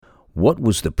What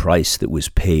was the price that was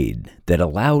paid that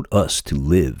allowed us to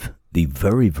live the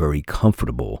very, very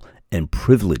comfortable and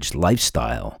privileged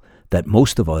lifestyle that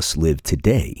most of us live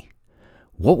today?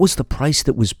 What was the price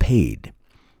that was paid?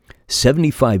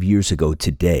 75 years ago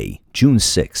today, June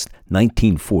 6th,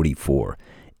 1944,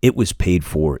 it was paid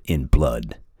for in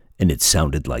blood, and it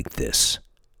sounded like this.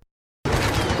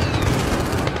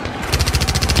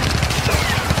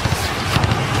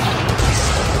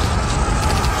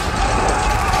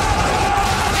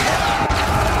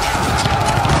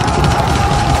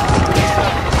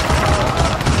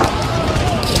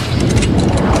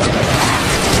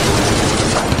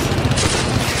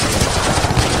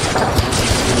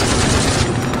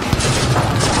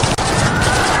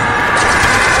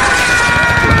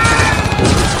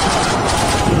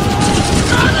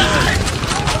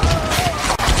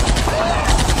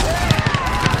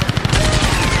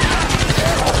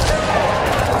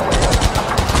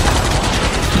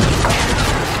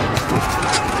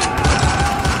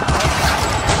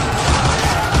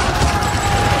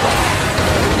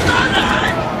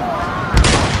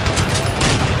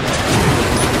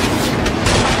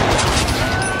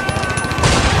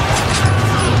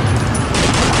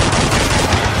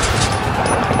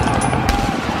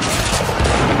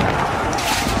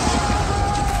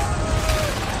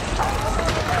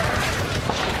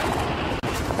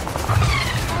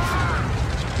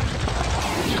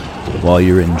 While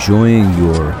you're enjoying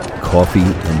your coffee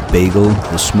and bagel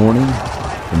this morning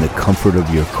in the comfort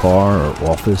of your car or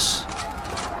office,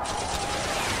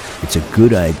 it's a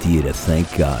good idea to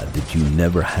thank God that you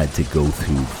never had to go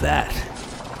through that.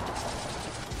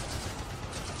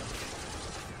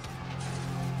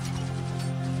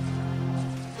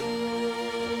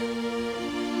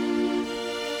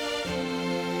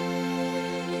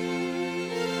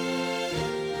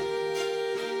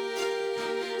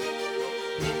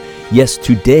 Yes,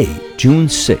 today, June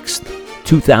 6th,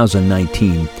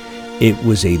 2019, it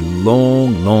was a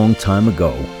long, long time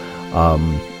ago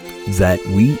that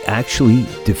we actually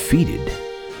defeated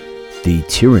the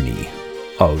tyranny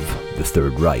of the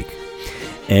Third Reich.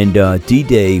 And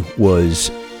D-Day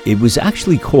was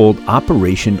actually called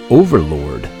Operation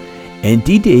Overlord. And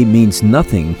D-Day means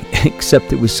nothing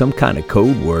except it was some kind of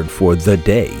code word for the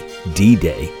day,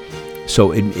 D-Day.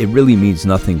 So it really means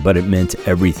nothing, but it meant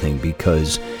everything,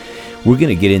 because we're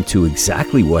going to get into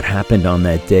exactly what happened on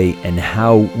that day and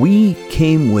how we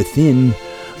came within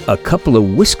a couple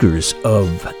of whiskers of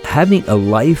having a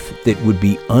life that would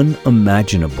be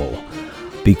unimaginable,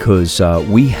 because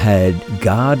we had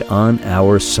God on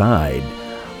our side.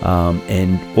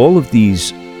 And all of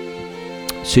these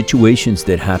situations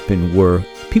that happened were,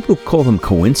 people call them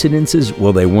coincidences.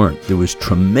 Well, they weren't. There was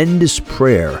tremendous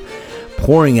prayer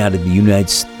pouring out of the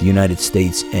United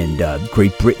States and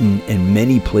Great Britain and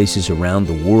many places around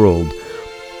the world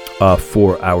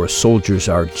for our soldiers,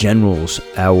 our generals,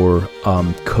 our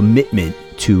commitment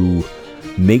to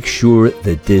make sure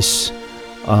that this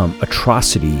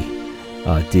atrocity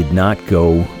did not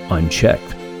go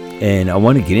unchecked. And I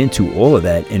want to get into all of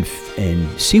that and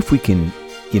see if we can,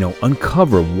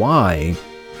 uncover why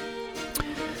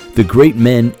the great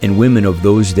men and women of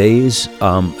those days,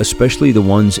 especially the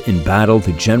ones in battle,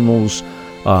 the generals,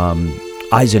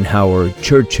 Eisenhower,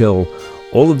 Churchill,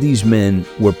 all of these men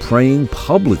were praying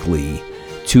publicly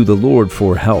to the Lord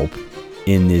for help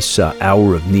in this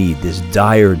hour of need, this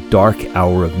dire, dark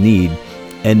hour of need.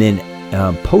 And then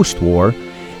post-war,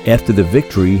 after the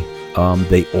victory,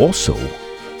 they also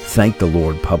thanked the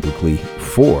Lord publicly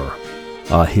for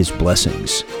his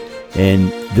blessings.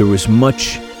 And there was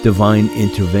much divine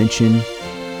intervention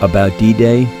about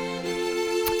D-Day,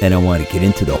 and I want to get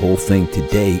into the whole thing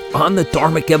today on the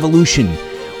Dharmic Evolution.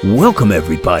 Welcome,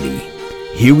 everybody.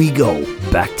 Here we go,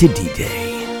 back to D-Day.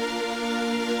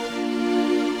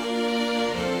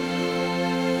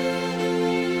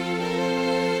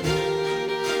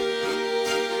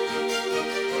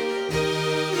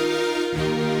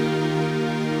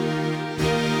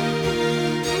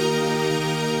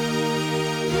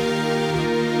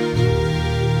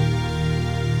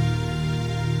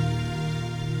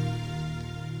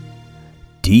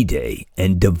 D-Day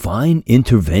and Divine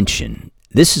Intervention.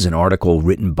 This is an article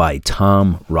written by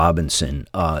Tom Robinson.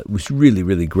 It was really,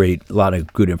 really great. A lot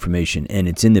of good information. And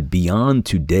it's in the Beyond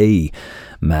Today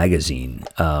magazine.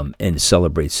 And it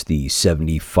celebrates the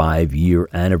 75-year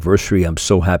anniversary. I'm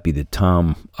so happy that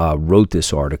Tom wrote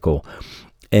this article.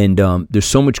 And there's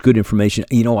so much good information.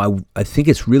 I think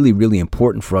it's really, really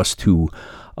important for us to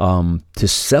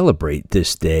celebrate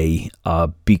this day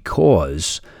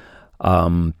because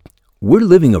we're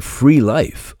living a free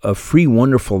life, a free,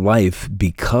 wonderful life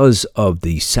because of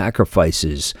the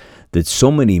sacrifices that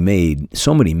so many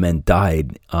men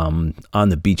died on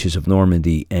the beaches of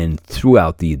Normandy and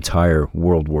throughout the entire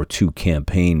World War II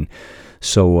campaign.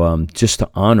 So just to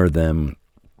honor them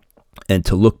and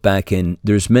to look back, and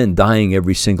there's men dying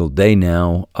every single day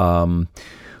now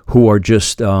who are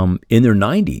just in their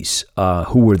 90s,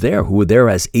 who were there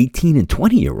as 18 and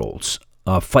 20-year-olds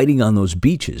fighting on those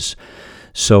beaches.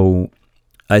 So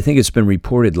I think it's been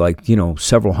reported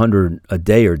several hundred a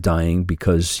day are dying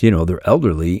because, they're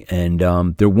elderly, and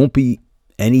there won't be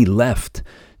any left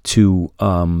to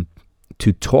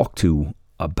talk to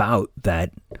about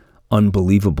that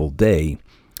unbelievable day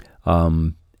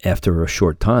after a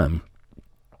short time.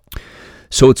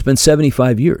 So it's been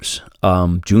 75 years,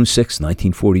 June 6,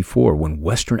 1944, when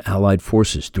Western Allied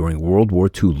forces during World War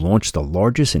II launched the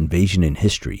largest invasion in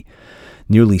history.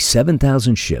 Nearly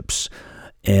 7,000 ships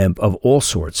of all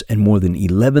sorts and more than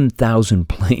 11,000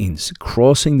 planes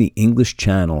crossing the English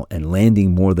Channel and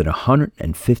landing more than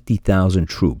 150,000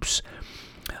 troops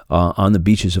on the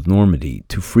beaches of Normandy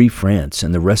to free France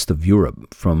and the rest of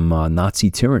Europe from Nazi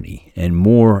tyranny. And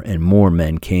more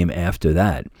men came after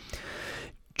that.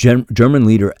 German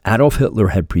leader Adolf Hitler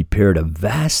had prepared a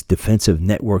vast defensive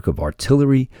network of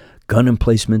artillery, gun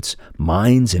emplacements,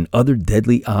 mines, and other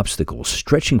deadly obstacles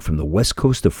stretching from the west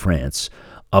coast of France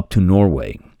up to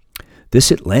Norway.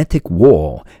 This Atlantic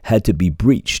wall had to be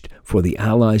breached for the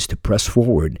Allies to press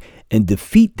forward and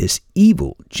defeat this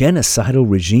evil, genocidal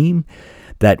regime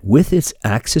that, with its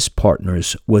Axis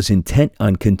partners, was intent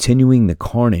on continuing the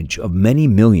carnage of many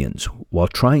millions while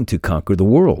trying to conquer the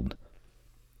world.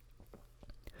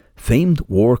 Famed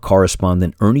war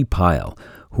correspondent Ernie Pyle,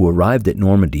 who arrived at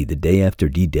Normandy the day after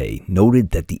D-Day,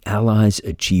 noted that the Allies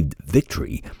achieved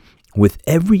victory with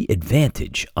every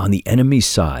advantage on the enemy's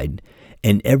side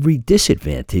and every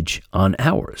disadvantage on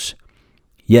ours.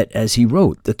 Yet, as he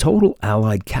wrote, the total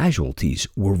Allied casualties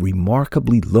were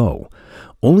remarkably low,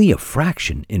 only a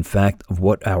fraction, in fact, of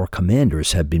what our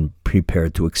commanders had been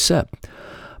prepared to accept.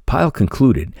 Pyle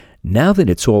concluded, "Now that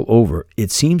it's all over,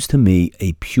 it seems to me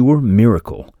a pure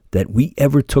miracle that we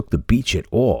ever took the beach at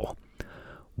all.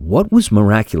 What was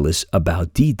miraculous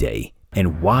about D-Day,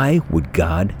 and why would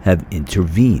God have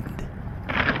intervened?"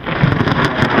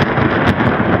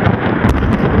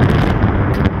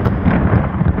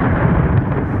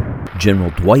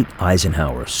 General Dwight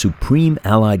Eisenhower, Supreme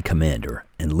Allied Commander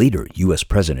and later U.S.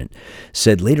 President,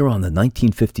 said later on the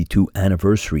 1952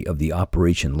 anniversary of the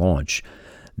Operation launch,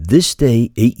 "This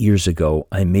day, 8 years ago,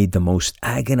 I made the most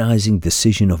agonizing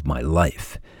decision of my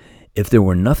life. If there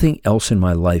were nothing else in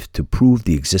my life to prove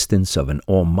the existence of an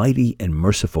almighty and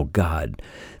merciful God,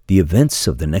 the events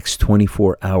of the next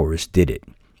 24 hours did it.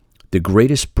 The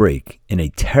greatest break in a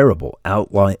terrible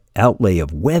outlay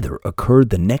of weather occurred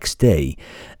the next day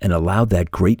and allowed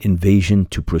that great invasion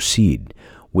to proceed,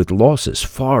 with losses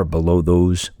far below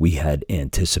those we had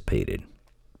anticipated."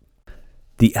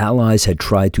 The Allies had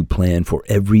tried to plan for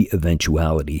every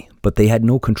eventuality, but they had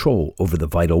no control over the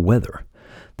vital weather.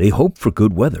 They hoped for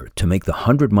good weather to make the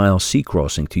 100-mile sea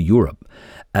crossing to Europe,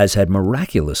 as had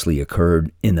miraculously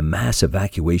occurred in the mass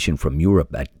evacuation from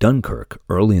Europe at Dunkirk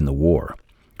early in the war.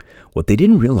 What they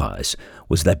didn't realize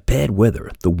was that bad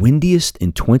weather, the windiest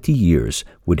in 20 years,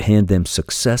 would hand them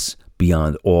success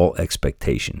beyond all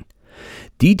expectation.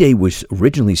 D-Day was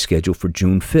originally scheduled for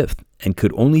June 5th and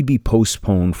could only be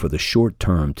postponed for the short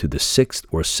term to the 6th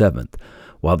or 7th,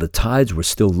 while the tides were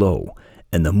still low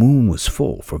and the moon was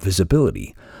full for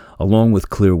visibility, along with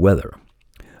clear weather,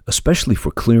 especially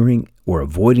for clearing or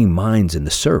avoiding mines in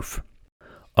the surf.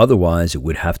 Otherwise, it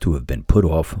would have to have been put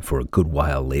off for a good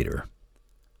while later.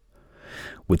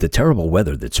 With the terrible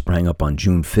weather that sprang up on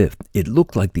June 5th, it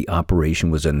looked like the operation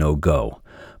was a no-go,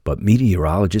 but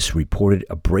meteorologists reported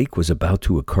a break was about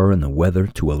to occur in the weather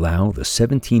to allow the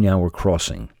 17-hour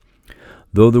crossing.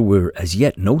 Though there were as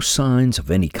yet no signs of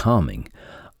any calming,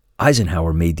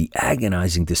 Eisenhower made the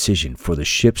agonizing decision for the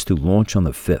ships to launch on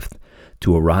the 5th,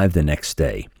 to arrive the next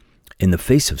day, in the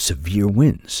face of severe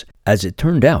winds. As it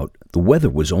turned out, the weather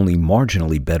was only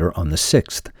marginally better on the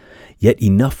 6th, yet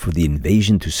enough for the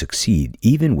invasion to succeed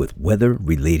even with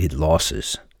weather-related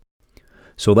losses.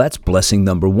 So that's blessing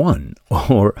number one,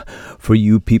 or for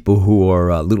you people who are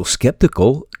a little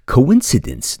skeptical,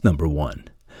 coincidence number one.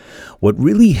 What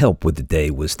really helped with the day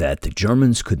was that the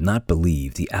Germans could not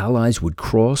believe the Allies would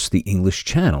cross the English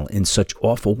Channel in such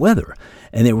awful weather,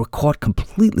 and they were caught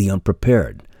completely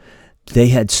unprepared. They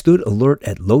had stood alert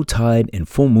at low tide and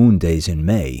full moon days in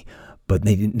May, but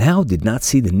they now did not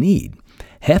see the need.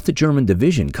 Half the German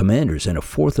division commanders and a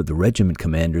fourth of the regiment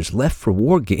commanders left for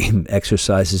war game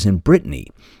exercises in Brittany.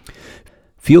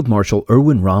 Field Marshal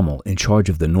Erwin Rommel, in charge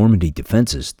of the Normandy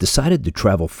defenses, decided to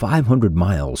travel 500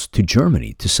 miles to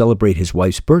Germany to celebrate his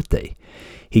wife's birthday.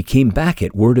 He came back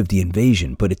at word of the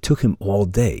invasion, but it took him all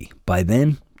day. By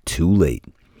then, too late.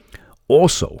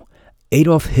 Also,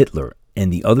 Adolf Hitler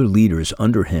and the other leaders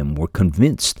under him were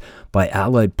convinced by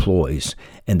Allied ploys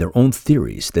and their own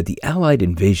theories that the Allied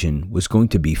invasion was going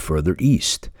to be further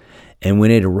east. And when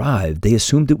it arrived, they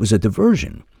assumed it was a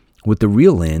diversion, with the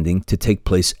real landing to take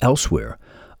place elsewhere,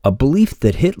 a belief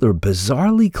that Hitler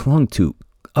bizarrely clung to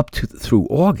through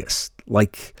August.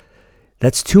 Like,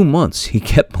 that's 2 months. He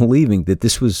kept believing that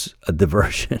this was a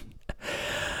diversion.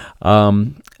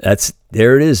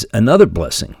 There it is, another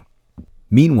blessing.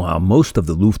 Meanwhile, most of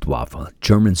the Luftwaffe,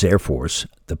 Germany's air force,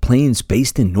 the planes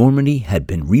based in Normandy had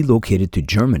been relocated to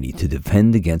Germany to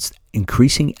defend against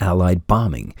increasing Allied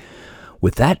bombing.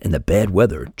 With that and the bad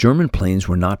weather, German planes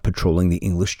were not patrolling the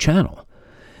English Channel.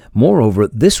 Moreover,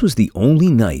 this was the only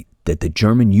night that the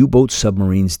German U-boat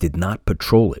submarines did not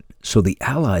patrol it, so the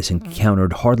Allies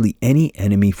encountered hardly any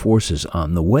enemy forces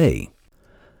on the way.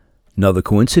 Another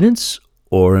coincidence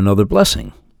or another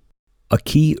blessing? A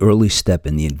key early step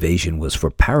in the invasion was for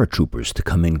paratroopers to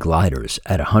come in gliders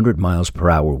at 100 miles per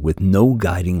hour with no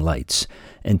guiding lights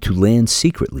and to land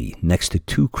secretly next to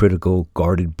 2 critical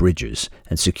guarded bridges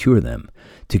and secure them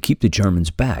to keep the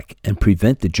Germans back and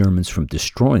prevent the Germans from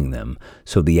destroying them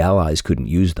so the Allies couldn't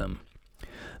use them.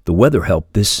 The weather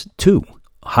helped this too,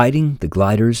 hiding the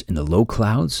gliders in the low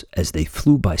clouds as they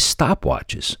flew by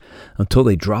stopwatches until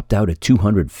they dropped out at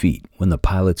 200 feet when the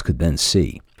pilots could then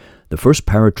see. The first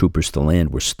paratroopers to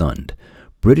land were stunned.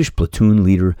 British platoon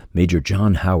leader Major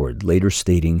John Howard later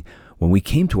stating, "When we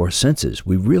came to our senses,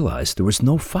 we realized there was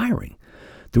no firing.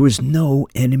 There was no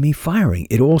enemy firing.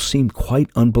 It all seemed quite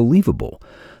unbelievable.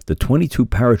 The 22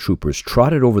 paratroopers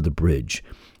trotted over the bridge.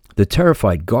 The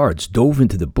terrified guards dove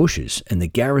into the bushes, and the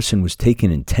garrison was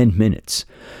taken in 10 minutes.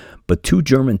 But 2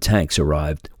 German tanks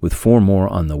arrived with 4 more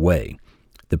on the way.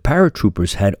 The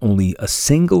paratroopers had only a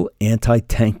single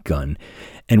anti-tank gun,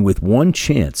 and with one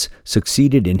chance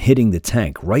succeeded in hitting the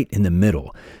tank right in the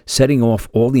middle, setting off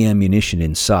all the ammunition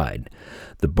inside.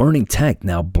 The burning tank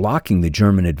now blocking the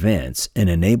German advance and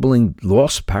enabling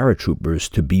lost paratroopers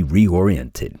to be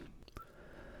reoriented.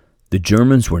 The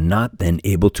Germans were not then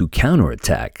able to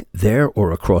counterattack there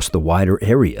or across the wider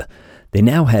area. They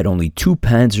now had only 2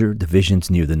 panzer divisions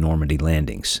near the Normandy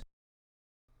landings.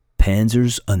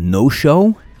 Panzers a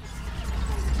no-show?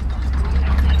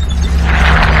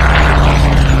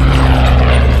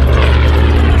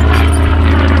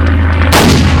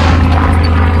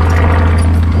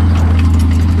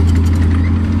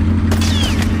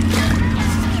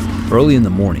 Early in the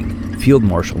morning, Field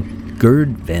Marshal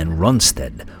Gerd van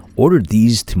Rundstedt ordered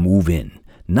these to move in,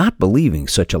 not believing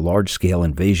such a large-scale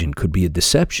invasion could be a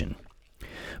deception.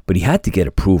 But he had to get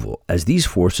approval, as these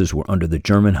forces were under the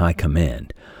German High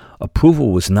Command.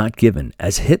 Approval was not given,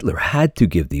 as Hitler had to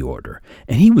give the order,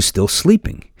 and he was still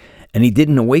sleeping, and he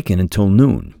didn't awaken until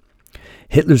noon.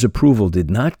 Hitler's approval did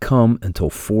not come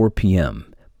until 4 p.m.,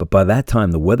 but by that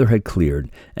time the weather had cleared,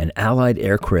 and Allied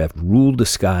aircraft ruled the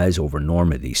skies over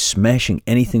Normandy, smashing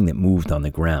anything that moved on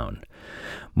the ground.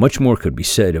 Much more could be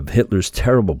said of Hitler's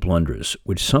terrible blunders,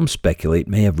 which some speculate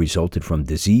may have resulted from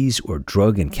disease or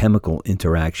drug and chemical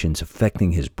interactions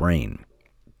affecting his brain.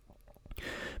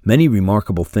 Many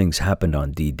remarkable things happened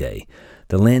on D-Day.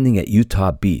 The landing at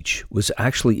Utah Beach was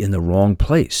actually in the wrong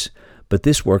place, but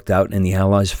this worked out in the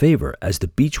Allies' favor, as the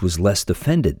beach was less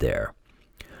defended there.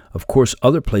 Of course,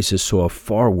 other places saw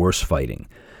far worse fighting.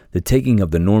 The taking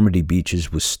of the Normandy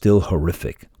beaches was still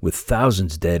horrific, with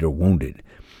thousands dead or wounded.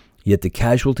 Yet the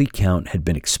casualty count had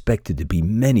been expected to be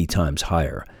many times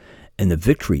higher, and the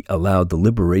victory allowed the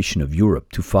liberation of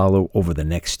Europe to follow over the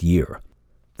next year.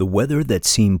 The weather that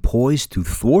seemed poised to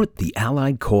thwart the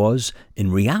Allied cause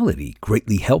in reality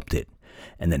greatly helped it,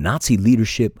 and the Nazi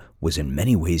leadership was in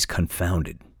many ways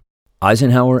confounded.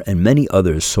 Eisenhower and many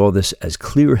others saw this as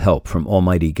clear help from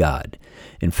Almighty God.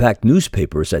 In fact,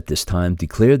 newspapers at this time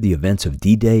declared the events of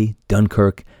D-Day,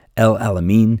 Dunkirk, El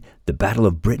Alamein, the Battle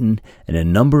of Britain, and a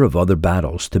number of other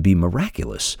battles to be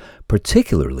miraculous,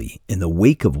 particularly in the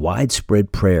wake of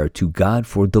widespread prayer to God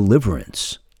for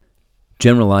deliverance.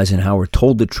 General Eisenhower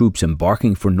told the troops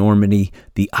embarking for Normandy,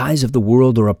 "The eyes of the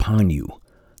world are upon you.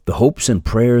 The hopes and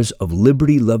prayers of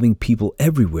liberty-loving people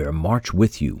everywhere march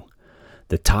with you.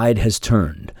 The tide has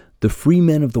turned. The free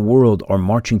men of the world are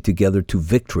marching together to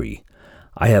victory.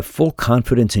 I have full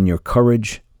confidence in your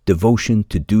courage, devotion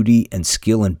to duty, and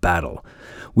skill in battle.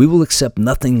 We will accept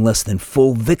nothing less than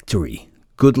full victory.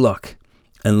 Good luck,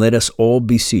 and let us all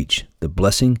beseech the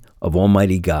blessing of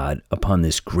Almighty God upon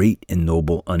this great and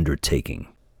noble undertaking.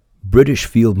 British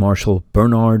Field Marshal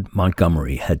Bernard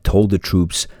Montgomery had told the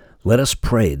troops, "Let us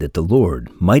pray that the Lord,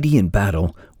 mighty in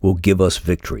battle, will give us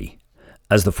victory."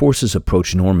 As the forces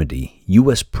approached Normandy,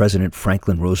 U.S. President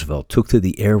Franklin Roosevelt took to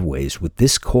the airways with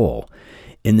this call,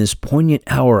 "In this poignant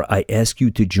hour, I ask you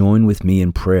to join with me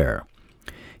in prayer."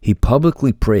 He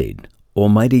publicly prayed,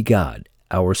 "Almighty God,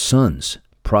 our sons,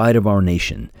 pride of our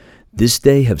nation, this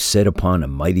day have set upon a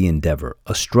mighty endeavor,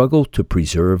 a struggle to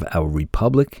preserve our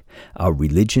republic, our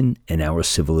religion, and our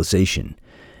civilization,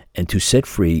 and to set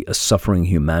free a suffering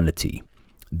humanity.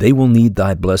 They will need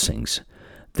thy blessings.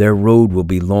 Their road will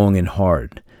be long and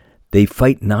hard. They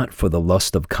fight not for the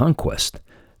lust of conquest.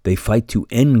 They fight to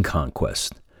end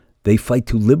conquest. They fight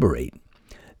to liberate.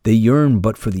 They yearn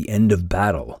but for the end of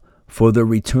battle, for their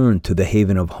return to the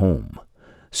haven of home.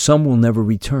 Some will never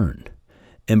return.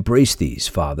 Embrace these,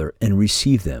 Father, and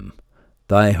receive them,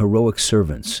 thy heroic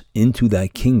servants, into thy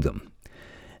kingdom.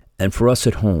 And for us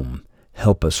at home,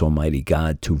 help us, Almighty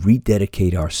God, to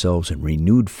rededicate ourselves in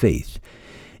renewed faith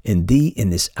in thee in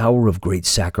this hour of great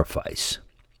sacrifice.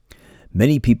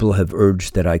 Many people have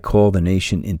urged that I call the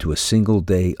nation into a single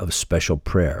day of special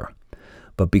prayer.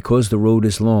 But because the road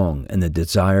is long and the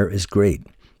desire is great,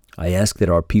 I ask that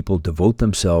our people devote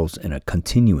themselves in a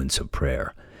continuance of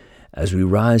prayer. As we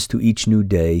rise to each new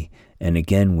day, and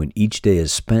again when each day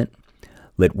is spent,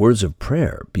 let words of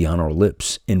prayer be on our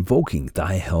lips, invoking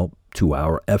thy help to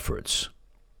our efforts.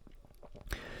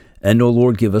 And, O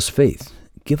Lord, give us faith.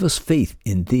 Give us faith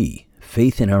in thee,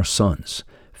 faith in our sons,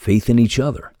 faith in each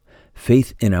other,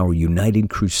 faith in our united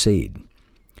crusade.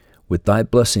 With thy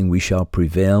blessing we shall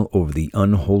prevail over the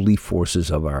unholy forces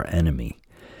of our enemy.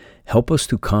 Help us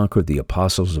to conquer the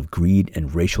apostles of greed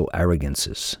and racial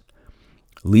arrogances.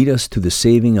 Lead us to the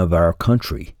saving of our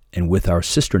country, and with our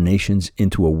sister nations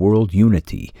into a world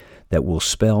unity that will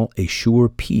spell a sure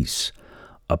peace,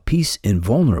 a peace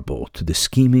invulnerable to the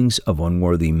schemings of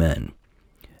unworthy men,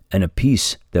 and a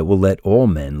peace that will let all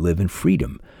men live in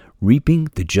freedom, reaping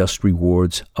the just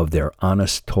rewards of their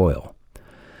honest toil.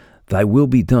 Thy will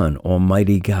be done,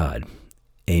 Almighty God.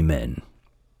 Amen.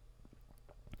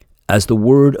 As the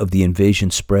word of the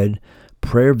invasion spread,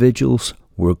 prayer vigils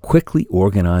were quickly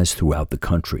organized throughout the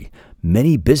country.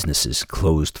 Many businesses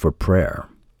closed for prayer.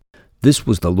 This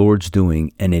was the Lord's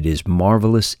doing, and it is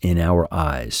marvelous in our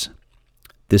eyes.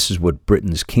 This is what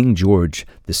Britain's King George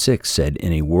VI said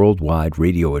in a worldwide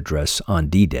radio address on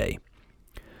D-Day.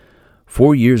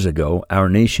 4 years ago, our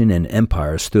nation and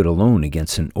empire stood alone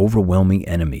against an overwhelming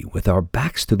enemy with our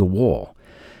backs to the wall.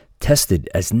 Tested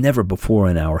as never before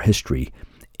in our history,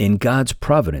 in God's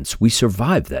providence, we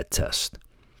survived that test.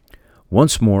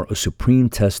 Once more, a supreme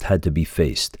test had to be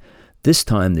faced. This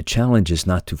time, the challenge is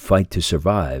not to fight to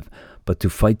survive, but to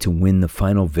fight to win the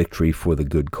final victory for the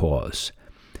good cause.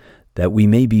 That we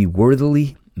may be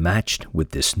worthily matched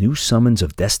with this new summons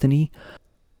of destiny,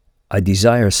 I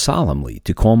desire solemnly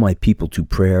to call my people to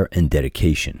prayer and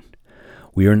dedication.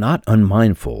 We are not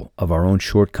unmindful of our own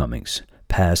shortcomings,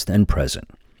 past and present.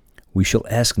 We shall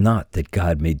ask not that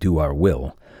God may do our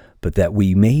will, but that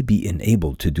we may be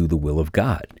enabled to do the will of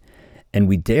God. And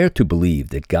we dare to believe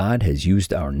that God has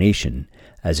used our nation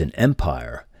as an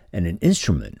empire and an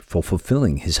instrument for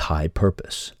fulfilling his high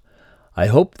purpose. I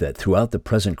hope that throughout the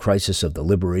present crisis of the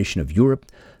liberation of Europe,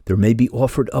 there may be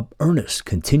offered up earnest,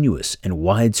 continuous, and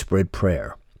widespread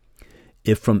prayer.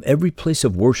 If from every place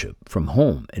of worship, from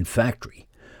home and factory,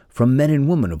 from men and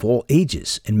women of all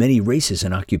ages and many races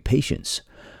and occupations,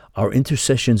 our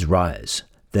intercessions rise,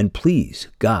 then please,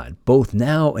 God, both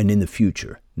now and in the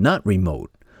future, not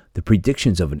remote, the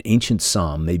predictions of an ancient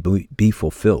psalm may be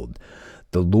fulfilled.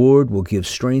 The Lord will give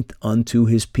strength unto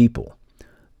his people.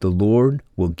 The Lord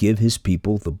will give his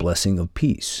people the blessing of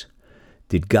peace.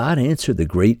 Did God answer the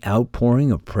great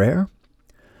outpouring of prayer?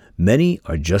 Many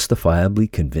are justifiably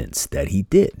convinced that he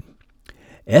did.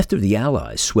 After the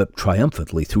Allies swept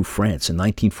triumphantly through France in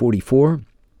 1944,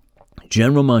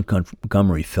 General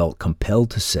Montgomery felt compelled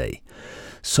to say,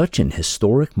 "Such an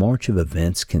historic march of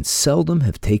events can seldom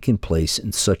have taken place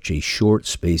in such a short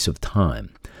space of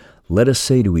time. Let us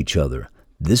say to each other,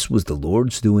 this was the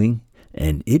Lord's doing,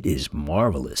 and it is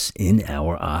marvelous in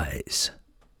our eyes."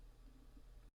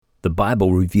 The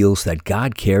Bible reveals that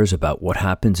God cares about what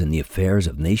happens in the affairs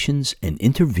of nations and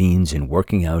intervenes in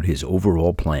working out his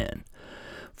overall plan.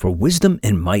 For wisdom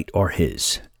and might are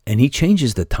his, and he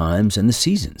changes the times and the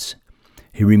seasons.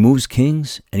 He removes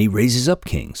kings and he raises up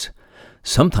kings,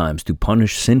 sometimes to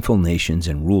punish sinful nations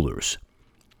and rulers,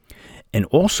 and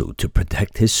also to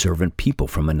protect his servant people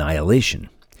from annihilation.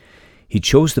 He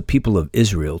chose the people of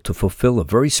Israel to fulfill a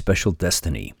very special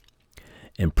destiny.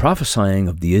 In prophesying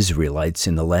of the Israelites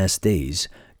in the last days,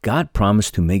 God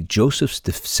promised to make Joseph's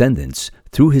descendants,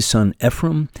 through his son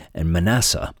Ephraim and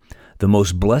Manasseh, the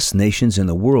most blessed nations in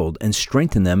the world, and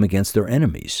strengthen them against their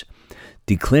enemies,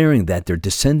 declaring that their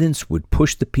descendants would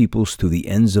push the peoples to the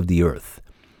ends of the earth.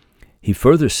 He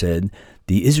further said,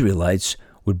 the Israelites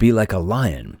would be like a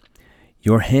lion.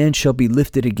 Your hand shall be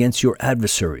lifted against your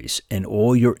adversaries, and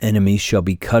all your enemies shall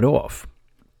be cut off.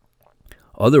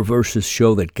 Other verses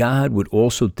show that God would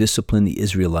also discipline the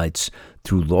Israelites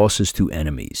through losses to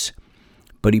enemies.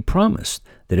 But he promised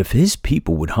that if his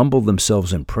people would humble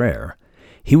themselves in prayer,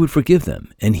 he would forgive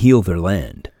them and heal their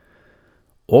land.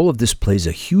 All of this plays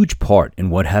a huge part in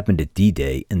what happened at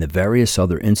D-Day and the various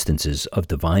other instances of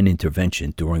divine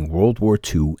intervention during World War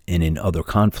II and in other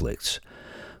conflicts.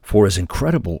 For as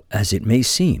incredible as it may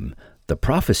seem, the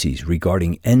prophecies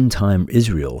regarding end-time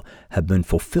Israel have been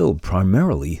fulfilled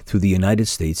primarily through the United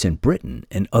States and Britain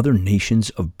and other nations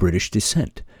of British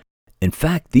descent. In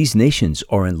fact, these nations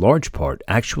are in large part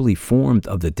actually formed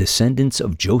of the descendants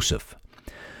of Joseph.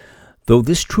 Though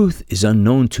this truth is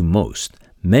unknown to most,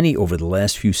 many over the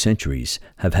last few centuries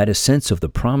have had a sense of the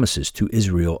promises to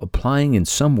Israel applying in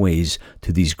some ways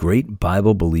to these great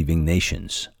Bible-believing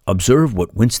nations. Observe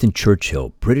what Winston Churchill,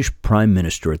 British Prime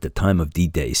Minister at the time of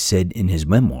D-Day, said in his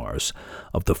memoirs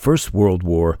of the First World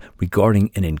War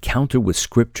regarding an encounter with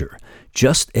Scripture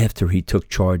just after he took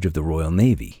charge of the Royal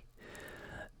Navy.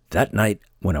 That night,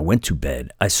 when I went to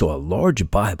bed, I saw a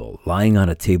large Bible lying on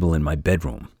a table in my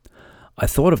bedroom. I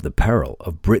thought of the peril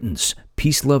of Britain's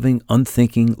peace-loving,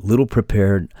 unthinking, little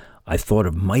prepared. I thought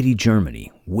of mighty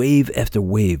Germany, wave after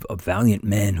wave of valiant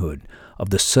manhood, of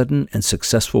the sudden and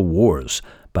successful wars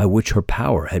by which her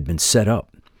power had been set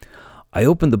up. I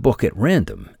opened the book at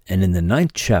random, and in the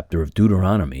 9th chapter of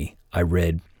Deuteronomy, I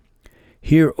read,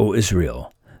 Hear, O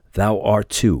Israel, thou art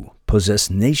to possess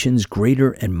nations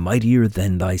greater and mightier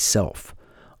than thyself,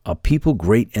 a people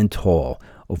great and tall,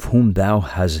 of whom thou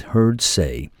hast heard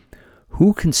say,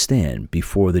 Who can stand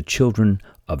before the children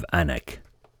of Anak?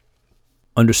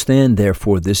 Understand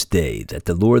therefore this day that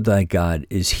the Lord thy God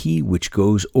is he which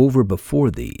goes over before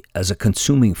thee as a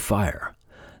consuming fire,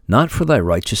 not for thy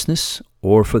righteousness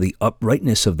or for the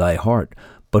uprightness of thy heart,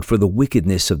 but for the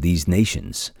wickedness of these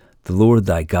nations. The Lord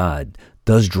thy God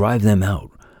does drive them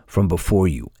out from before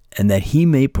you, and that he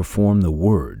may perform the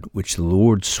word which the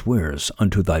Lord swears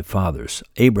unto thy fathers,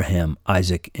 Abraham,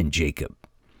 Isaac, and Jacob.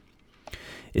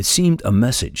 It seemed a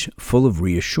message full of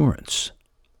reassurance.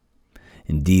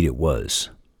 Indeed it was.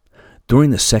 During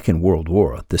the Second World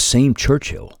War, the same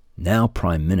Churchill, now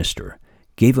Prime Minister,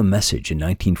 gave a message in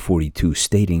 1942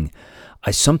 stating,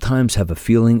 I sometimes have a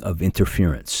feeling of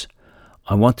interference.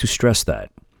 I want to stress that.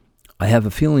 I have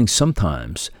a feeling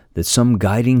sometimes that some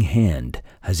guiding hand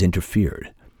has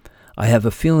interfered. I have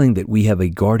a feeling that we have a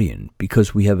guardian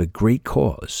because we have a great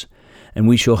cause, and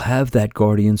we shall have that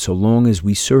guardian so long as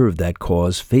we serve that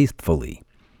cause faithfully.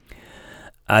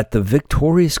 At the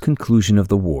victorious conclusion of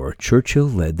the war, Churchill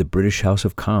led the British House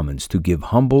of Commons to give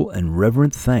humble and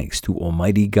reverent thanks to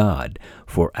Almighty God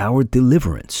for our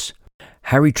deliverance.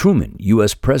 Harry Truman,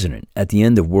 U.S. President at the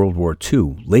end of World War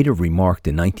II, later remarked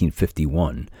in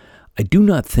 1951, I do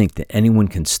not think that anyone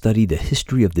can study the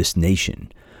history of this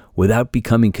nation without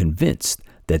becoming convinced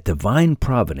that divine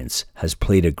providence has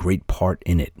played a great part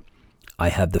in it. I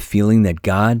have the feeling that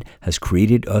God has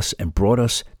created us and brought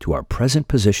us to our present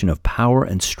position of power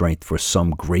and strength for some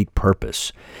great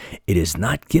purpose. It is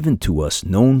not given to us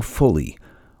known fully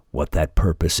what that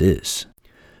purpose is.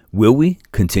 Will we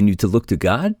continue to look to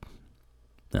God?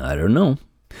 I don't know.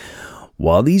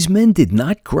 While these men did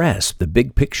not grasp the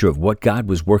big picture of what God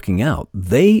was working out,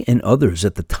 they and others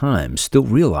at the time still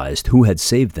realized who had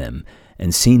saved them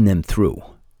and seen them through.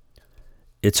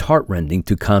 It's heartrending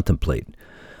to contemplate,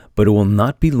 but it will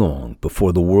not be long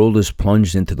before the world is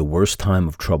plunged into the worst time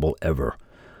of trouble ever,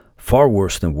 far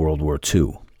worse than World War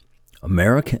II.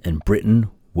 America and Britain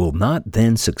will not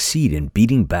then succeed in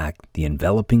beating back the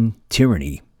enveloping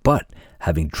tyranny, but,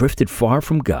 having drifted far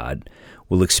from God,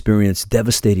 will experience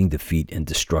devastating defeat and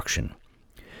destruction.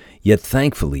 Yet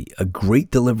thankfully, a great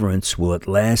deliverance will at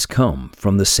last come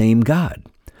from the same God.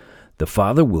 The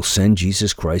Father will send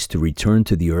Jesus Christ to return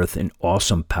to the earth in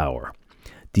awesome power.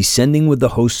 Descending with the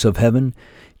hosts of heaven,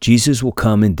 Jesus will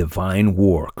come in divine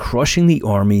war, crushing the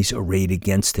armies arrayed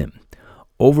against him,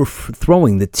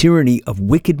 overthrowing the tyranny of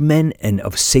wicked men and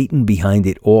of Satan behind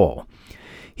it all.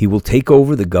 He will take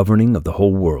over the governing of the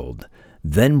whole world,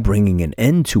 then bringing an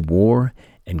end to war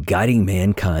and guiding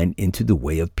mankind into the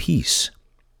way of peace.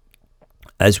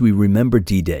 As we remember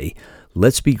D-Day,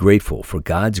 let's be grateful for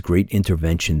God's great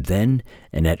intervention then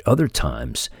and at other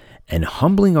times, and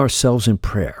humbling ourselves in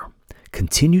prayer,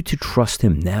 continue to trust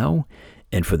Him now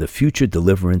and for the future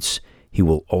deliverance He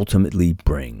will ultimately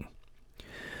bring.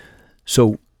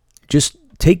 So just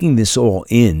taking this all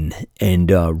in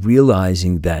and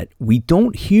realizing that we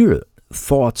don't hear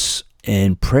thoughts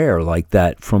and prayer like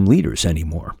that from leaders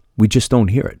anymore. We just don't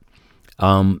hear it.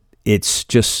 It's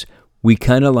just, we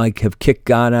kind of like have kicked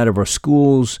God out of our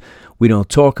schools. We don't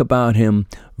talk about Him.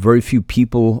 Very few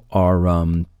people are,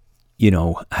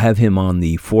 have Him on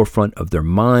the forefront of their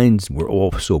minds. We're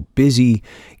all so busy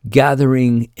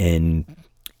gathering and,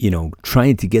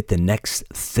 trying to get the next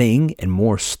thing and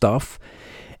more stuff.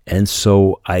 And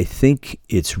so I think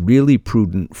it's really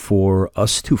prudent for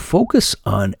us to focus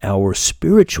on our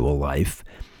spiritual life,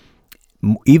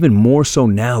 even more so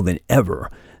now than ever,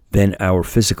 than our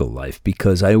physical life,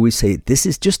 because I always say this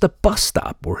is just a bus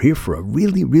stop. We're here for a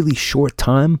really, really short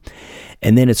time,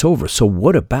 and then it's over. So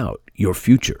what about your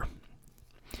future?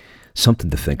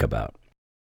 Something to think about.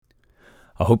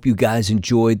 I hope you guys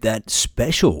enjoyed that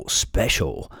special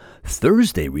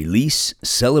Thursday release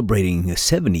celebrating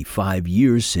 75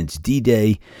 years since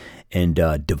D-Day and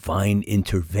divine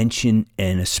intervention,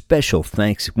 and a special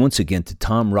thanks once again to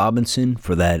Tom Robinson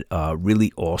for that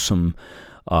really awesome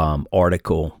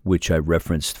article, which I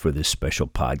referenced for this special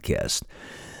podcast.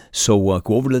 So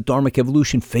go over to the Dharmic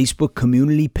Evolution Facebook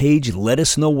community page. Let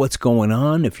us know what's going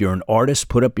on. If you're an artist,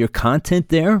 put up your content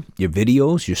there, your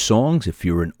videos, your songs. If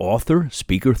you're an author,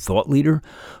 speaker, thought leader,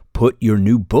 put your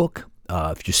new book.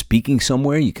 If you're speaking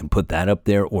somewhere, you can put that up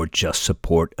there, or just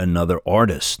support another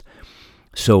artist.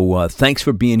 So thanks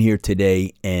for being here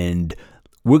today, and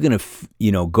we're going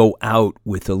to, go out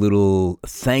with a little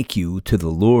thank you to the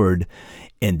Lord.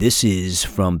 And this is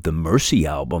from the Mercy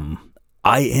album,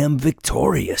 I Am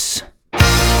Victorious.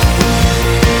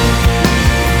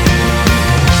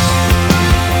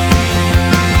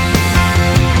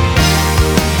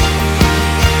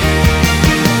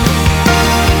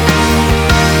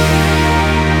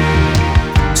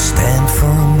 Stand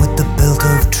firm with the belt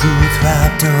of truth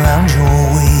wrapped around your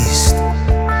waist,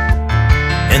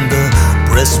 and the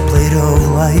breastplate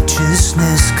of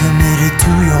righteousness committed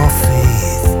to your faith.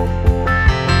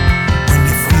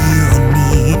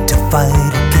 Fight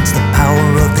against the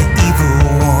power of the evil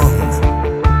one.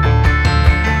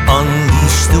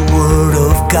 Unleash the word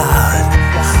of God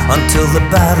until the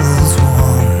battle's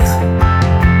won.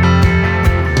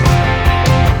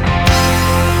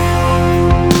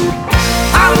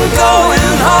 I'm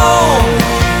going home,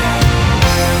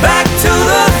 back to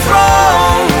the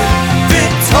throne,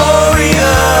 victorious.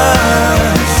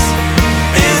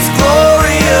 It's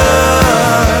glorious.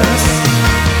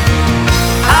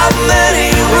 I've many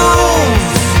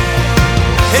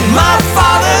in my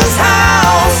Father's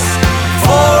house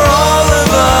for all of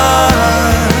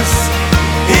us.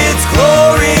 It's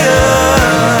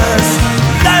glorious.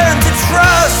 Learn to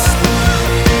trust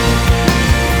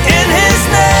in His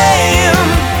name.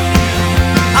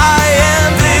 I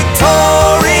am victorious.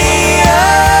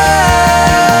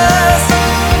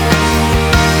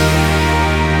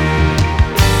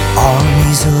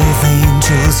 Armies of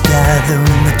angels gather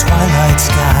in the twilight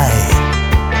sky.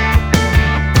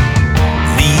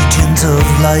 Legions of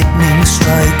lightning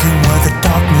striking where the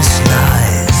darkness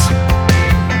lies.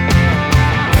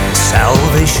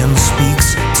 Salvation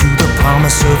speaks to the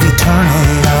promise of eternal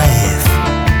life.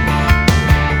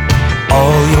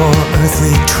 All your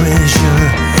earthly treasure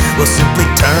will simply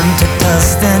turn to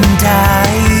dust and die.